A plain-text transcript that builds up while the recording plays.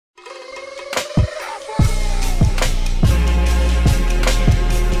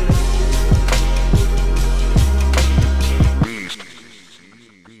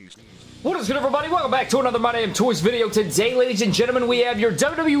welcome back to another My Damn Toys video. Today, ladies and gentlemen, we have your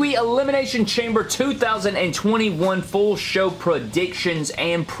WWE Elimination Chamber 2021 full show predictions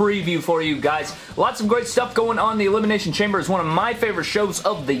and preview for you guys. Lots of great stuff going on. The Elimination Chamber is one of my favorite shows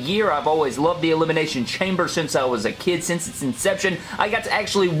of the year. I've always loved the Elimination Chamber since I was a kid, since its inception. I got to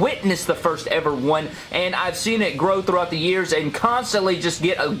actually witness the first ever one, and I've seen it grow throughout the years and constantly just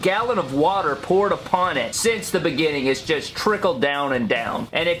get a gallon of water poured upon it since the beginning. It's just trickled down and down.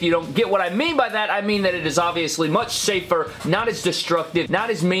 And if you don't get what I mean by that, I mean that it is obviously much safer, not as destructive, not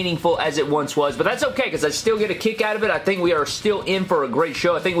as meaningful as it once was, but that's okay because I still get a kick out of it. I think we are still in for a great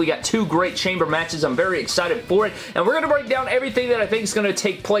show. I think we got two great chamber matches. I'm very excited for it, and we're going to break down everything that I think is going to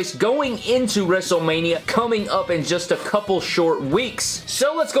take place going into WrestleMania coming up in just a couple short weeks.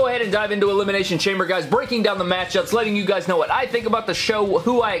 So let's go ahead and dive into Elimination Chamber, guys, breaking down the matchups, letting you guys know what I think about the show,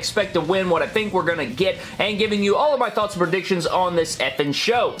 who I expect to win, what I think we're going to get, and giving you all of my thoughts and predictions on this effing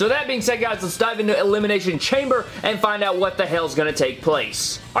show. So that being said, guys, let's dive into Elimination Chamber and find out what the hell's going to take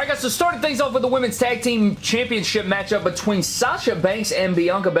place. Alright guys, so starting things off with the Women's Tag Team Championship matchup between Sasha Banks and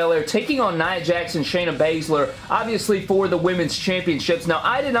Bianca Belair taking on Nia Jax and Shayna Bazler, obviously for the Women's Championships. Now,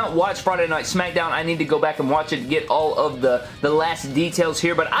 I did not watch Friday Night SmackDown. I need to go back and watch it to get all of the last details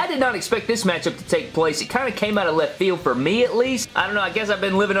here, but I did not expect this matchup to take place. It kind of came out of left field for me, at least. I don't know, I guess I've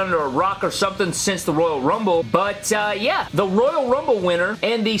been living under a rock or something since the Royal Rumble, but yeah, the Royal Rumble winner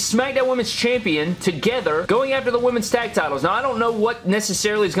and the SmackDown Women's Champion together going after the Women's Tag Titles. Now, I don't know what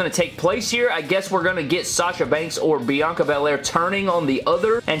necessarily is going to take place here. I guess we're going to get Sasha Banks or Bianca Belair turning on the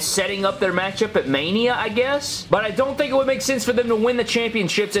other and setting up their matchup at Mania, I guess. But I don't think it would make sense for them to win the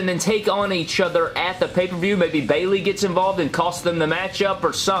championships and then take on each other at the pay-per-view. Maybe Bayley gets involved and costs them the matchup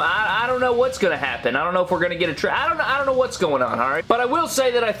or something. I don't know what's going to happen. I don't know if we're going to get a I don't know what's going on, alright? But I will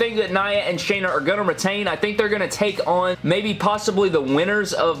say that I think that Nia and Shayna are going to retain. I think they're going to take on maybe possibly the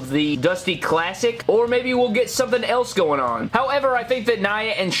winners of the Dusty Classic, or maybe we'll get something else going on. However, I think that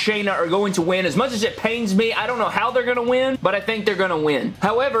Nia and Shayna are going to win. As much as it pains me, I don't know how they're going to win, but I think they're going to win.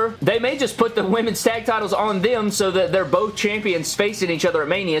 However, they may just put the women's tag titles on them so that they're both champions facing each other at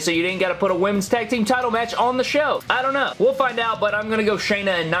Mania, so you didn't got to put a women's tag team title match on the show. I don't know. We'll find out, but I'm going to go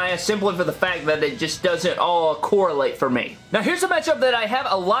Shayna and Nia simply for the fact that it just doesn't all correlate for me. Now, here's a matchup that I have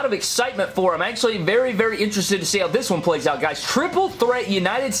a lot of excitement for. I'm actually very, very interested to see how this one plays out, guys. Triple Threat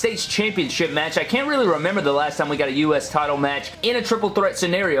United States Championship match. I can't really remember the last time we got a U.S. title match in a triple threat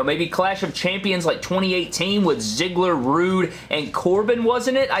scenario. Maybe Clash of Champions like 2018 with Ziggler, Rude, and Corbin,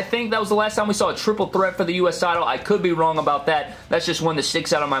 wasn't it? I think that was the last time we saw a triple threat for the U.S. title. I could be wrong about that. That's just one that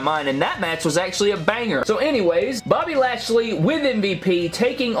sticks out of my mind, and that match was actually a banger. So anyways, Bobby Lashley with MVP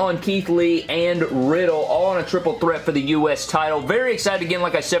taking on Keith Lee and Riddle all on a triple threat for the U.S. title. Very excited again,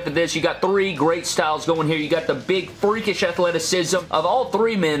 like I said, for this. You got three great styles going here. You got the big freakish athleticism of all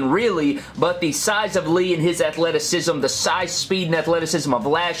three men, really, but the size of Lee and his athleticism, the size, speed, and athleticism of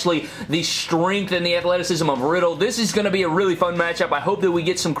Lashley, the strength and the athleticism of Riddle. This is going to be a really fun matchup. I hope that we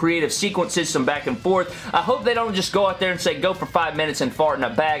get some creative sequences, some back and forth. I hope they don't just go out there and say, go for 5 minutes and fart in a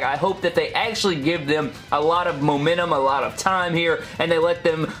bag. I hope that they actually give them a lot of momentum, a lot of time here, and they let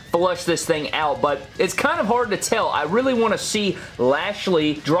them flush this thing out, but it's kind of hard to tell. I really want to see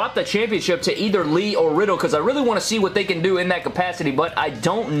Lashley drop the championship to either Lee or Riddle because I really want to see what they can do in that capacity, but I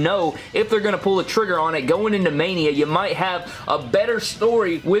don't know if they're going to pull the trigger on it going into Mania. You might have a better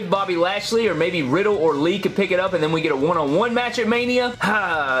story with Bobby Lashley, or maybe Riddle or Lee could pick it up and then we get a one-on-one match at Mania.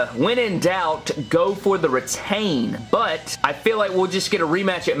 When in doubt, go for the retain, but I feel like we'll just get a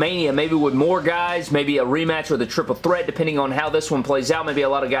rematch at Mania, maybe with more guys, maybe a rematch with a triple threat depending on how this one plays out. Maybe a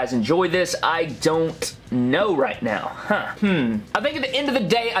lot of guys enjoy this. I don't know right now. I think at the end of the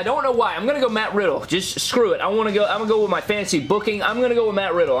day, I don't know why. I'm going to go Matt Riddle. Just screw it. I'm going to go with my fantasy booking. I'm going to go with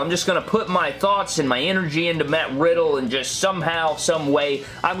Matt Riddle. I'm just going to put my thoughts and my energy into Matt Riddle, and just somehow, some way,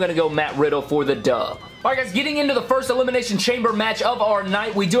 I'm going to go Matt Riddle for the dub. Alright guys, getting into the first Elimination Chamber match of our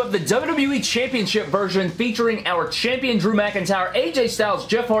night, we do have the WWE Championship version featuring our champion Drew McIntyre, AJ Styles,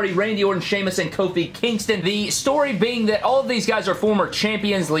 Jeff Hardy, Randy Orton, Sheamus, and Kofi Kingston. The story being that all of these guys are former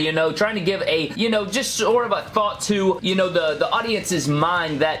champions, you know, trying to give a, you know, just sort of a thought to, you know, the audience's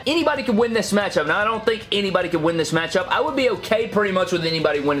mind that anybody could win this matchup. Now, I don't think anybody could win this matchup. I would be okay pretty much with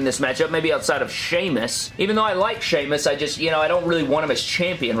anybody winning this matchup, maybe outside of Sheamus. Even though I like Sheamus, I just, you know, I don't really want him as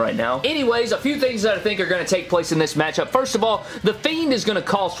champion right now. Anyways, a few things that I think think are going to take place in this matchup. First of all, The Fiend is going to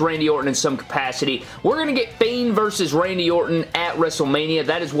cost Randy Orton in some capacity. We're going to get Fiend versus Randy Orton at WrestleMania.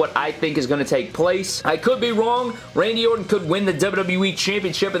 That is what I think is going to take place. I could be wrong. Randy Orton could win the WWE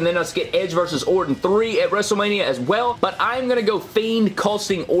Championship and then us get Edge versus Orton 3 at WrestleMania as well, but I'm going to go Fiend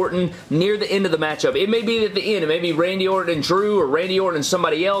costing Orton near the end of the matchup. It may be at the end. It may be Randy Orton and Drew or Randy Orton and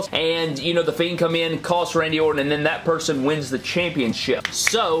somebody else, and, you know, The Fiend come in, cost Randy Orton, and then that person wins the championship.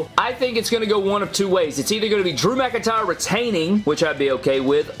 So, I think it's going to go one of two ways. It's either going to be Drew McIntyre retaining, which I'd be okay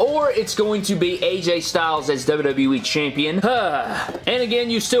with, or it's going to be AJ Styles as WWE Champion. And again,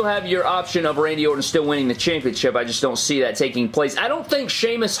 you still have your option of Randy Orton still winning the championship. I just don't see that taking place. I don't think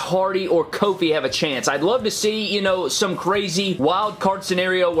Sheamus, Hardy, or Kofi have a chance. I'd love to see, you know, some crazy wild card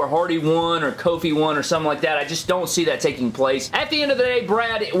scenario where Hardy won or Kofi won or something like that. I just don't see that taking place. At the end of the day,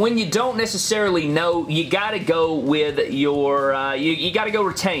 Brad, when you don't necessarily know, you gotta go with your, you gotta go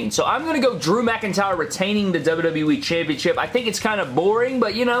retain. So I'm gonna go Drew McIntyre retaining the WWE Championship. I think it's kind of boring,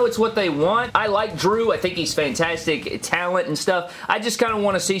 but you know, it's what they want. I like Drew. I think he's fantastic talent and stuff. I just kind of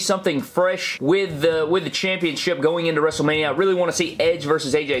want to see something fresh with the championship going into WrestleMania. I really want to see Edge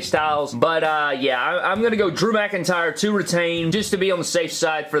versus AJ Styles, but yeah, I'm going to go Drew McIntyre to retain just to be on the safe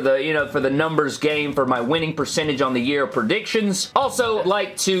side for the, you know, for the numbers game for my winning percentage on the year predictions. Also,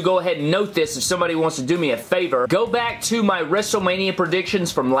 like to go ahead and note this if somebody wants to do me a favor. Go back to my WrestleMania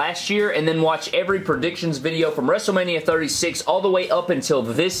predictions from last year and then watch every predictions video from WrestleMania 36 all the way up until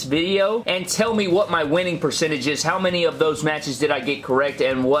this video and tell me what my winning percentage is, how many of those matches did I get correct,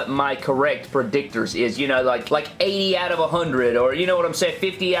 and what my correct predictors is. You know, like 80 out of 100, or you know what I'm saying,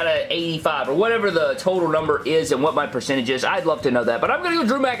 50 out of 85, or whatever the total number is and what my percentage is. I'd love to know that. But I'm going to go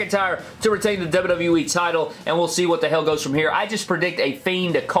Drew McIntyre to retain the WWE title, and we'll see what the hell goes from here. I just predict a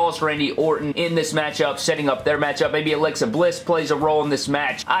Fiend to cost Randy Orton in this matchup, setting up their matchup. Maybe Alexa Bliss plays a role in this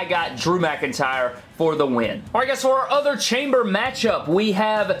match. I got Drew McIntyre for the win. Alright guys, for our other chamber matchup, we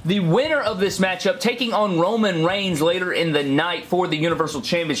have the winner of this matchup taking on Roman Reigns later in the night for the Universal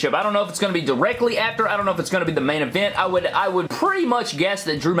Championship. I don't know if it's going to be directly after. I don't know if it's going to be the main event. I would pretty much guess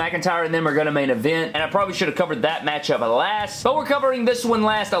that Drew McIntyre and them are going to main event, and I probably should have covered that matchup last, but we're covering this one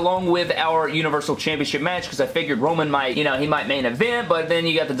last along with our Universal Championship match because I figured Roman might, you know, he might main event, but then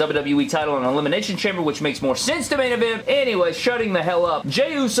you got the WWE title and Elimination Chamber, which makes more sense to main event. Anyway, shutting the hell up.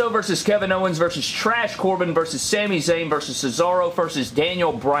 Jey Uso versus Kevin Owens versus Trash Corbin versus Sami Zayn versus Cesaro versus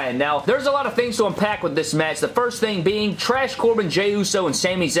Daniel Bryan. Now, there's a lot of things to unpack with this match. The first thing being Trash Corbin, Jey Uso, and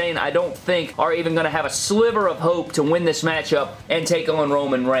Sami Zayn I don't think are even going to have a sliver of hope to win this matchup and take on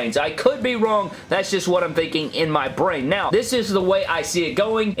Roman Reigns. I could be wrong. That's just what I'm thinking in my brain. Now, this is the way I see it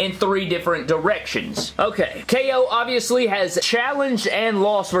going in 3 different directions. Okay, KO obviously has challenged and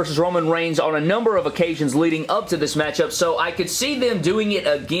lost versus Roman Reigns on a number of occasions leading up to this matchup, so I could see them doing it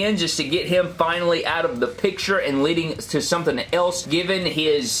again just to get him finally out of the picture and leading to something else, given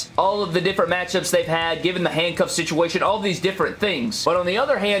all of the different matchups they've had, given the handcuff situation, all these different things. But on the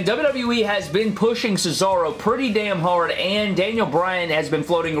other hand, WWE has been pushing Cesaro pretty damn hard, and Daniel Bryan has been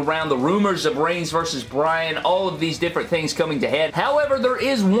floating around the rumors of Reigns versus Bryan, all of these different things coming to head. However, there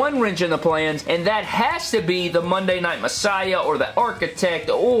is one wrench in the plans, and that has to be the Monday Night Messiah or the Architect,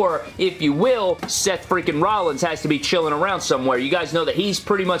 or, if you will, Seth freaking Rollins has to be chilling around somewhere. You guys know that he's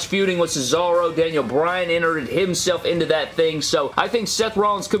pretty much feuding with Cesaro. Daniel Bryan entered himself into that thing, so I think Seth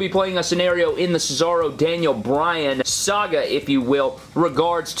Rollins could be playing a scenario in the Cesaro-Daniel Bryan saga, if you will,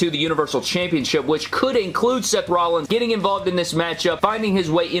 regards to the Universal Championship, which could include Seth Rollins getting involved in this matchup, finding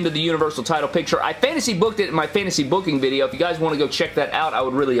his way into the Universal title picture. I fantasy booked it in my fantasy booking video. If you guys want to go check that out, I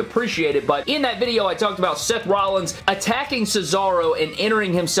would really appreciate it, but in that video, I talked about Seth Rollins attacking Cesaro and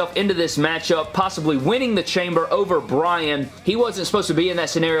entering himself into this matchup, possibly winning the Chamber over Bryan. He wasn't supposed to be in that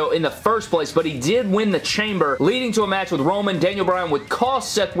scenario in the first place, but he did win the Chamber, leading to a match with Roman. Daniel Bryan would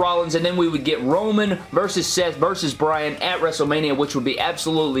cost Seth Rollins, and then we would get Roman versus Seth versus Bryan at WrestleMania, which would be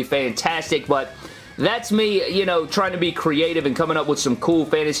absolutely fantastic, but that's me, you know, trying to be creative and coming up with some cool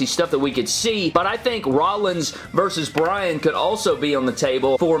fantasy stuff that we could see, but I think Rollins versus Bryan could also be on the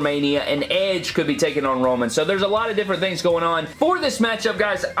table for Mania, and Edge could be taking on Roman, so there's a lot of different things going on. For this matchup,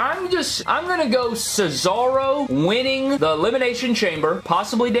 guys, I'm gonna go Cesaro winning the Elimination Chamber,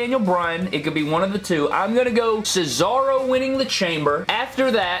 possibly Daniel Bryan. It could be one of the two. I'm gonna go Cesaro winning the Chamber.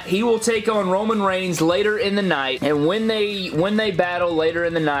 After that, he will take on Roman Reigns later in the night, and when they battle later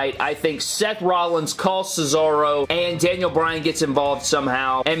in the night, I think Seth Rollins Rollins calls Cesaro and Daniel Bryan gets involved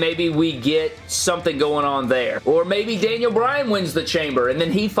somehow, and maybe we get something going on there. Or maybe Daniel Bryan wins the chamber and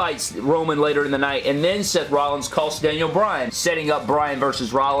then he fights Roman later in the night, and then Seth Rollins calls Daniel Bryan, setting up Bryan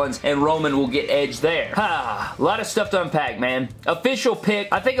versus Rollins, and Roman will get Edge there. A lot of stuff to unpack, man. Official pick.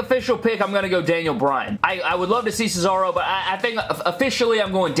 I think official pick, I'm going to go Daniel Bryan. I would love to see Cesaro, but I think officially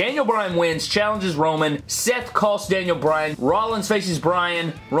I'm going Daniel Bryan wins, challenges Roman, Seth costs Daniel Bryan, Rollins faces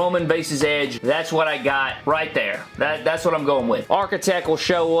Bryan, Roman faces Edge. That's what I got right there. That's what I'm going with. Architect will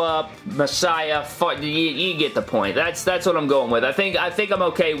show up, Messiah, you get the point. That's what I'm going with. I think I'm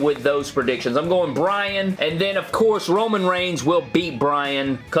okay with those predictions. I'm going Bryan, and then of course Roman Reigns will beat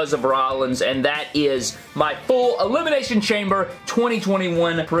Bryan because of Rollins, and that is my full Elimination Chamber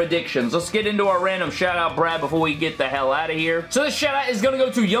 2021 predictions. Let's get into our random shout out, Brad, before we get the hell out of here. So this shout out is going to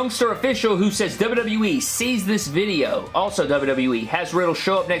go to Youngster Official, who says WWE sees this video. Also WWE has Riddle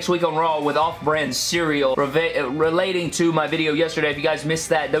show up next week on Raw with off-brand cereal relating to my video yesterday. If you guys missed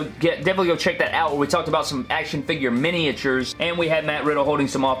that, definitely go check that out, where we talked about some action figure miniatures, and we had Matt Riddle holding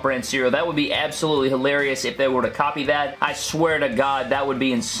some off-brand cereal. That would be absolutely hilarious if they were to copy that. I swear to God, that would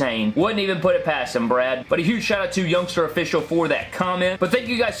be insane. Wouldn't even put it past them, Brad. But a huge shout out to Youngster Official for that comment. But thank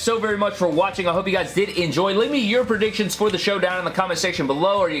you guys so very much for watching. I hope you guys did enjoy. Leave me your predictions for the show down in the comment section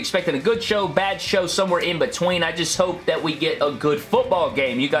below. Are you expecting a good show, bad show, somewhere in between? I just hope that we get a good football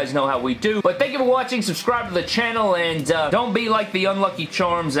game. You guys know how we do. But thank you for watching. Subscribe to the channel, and don't be like the unlucky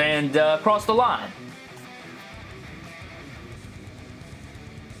charms and cross the line.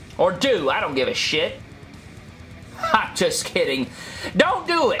 Or do. I don't give a shit. Ha, just kidding. Don't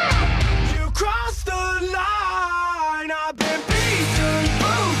do it. You crossed the line.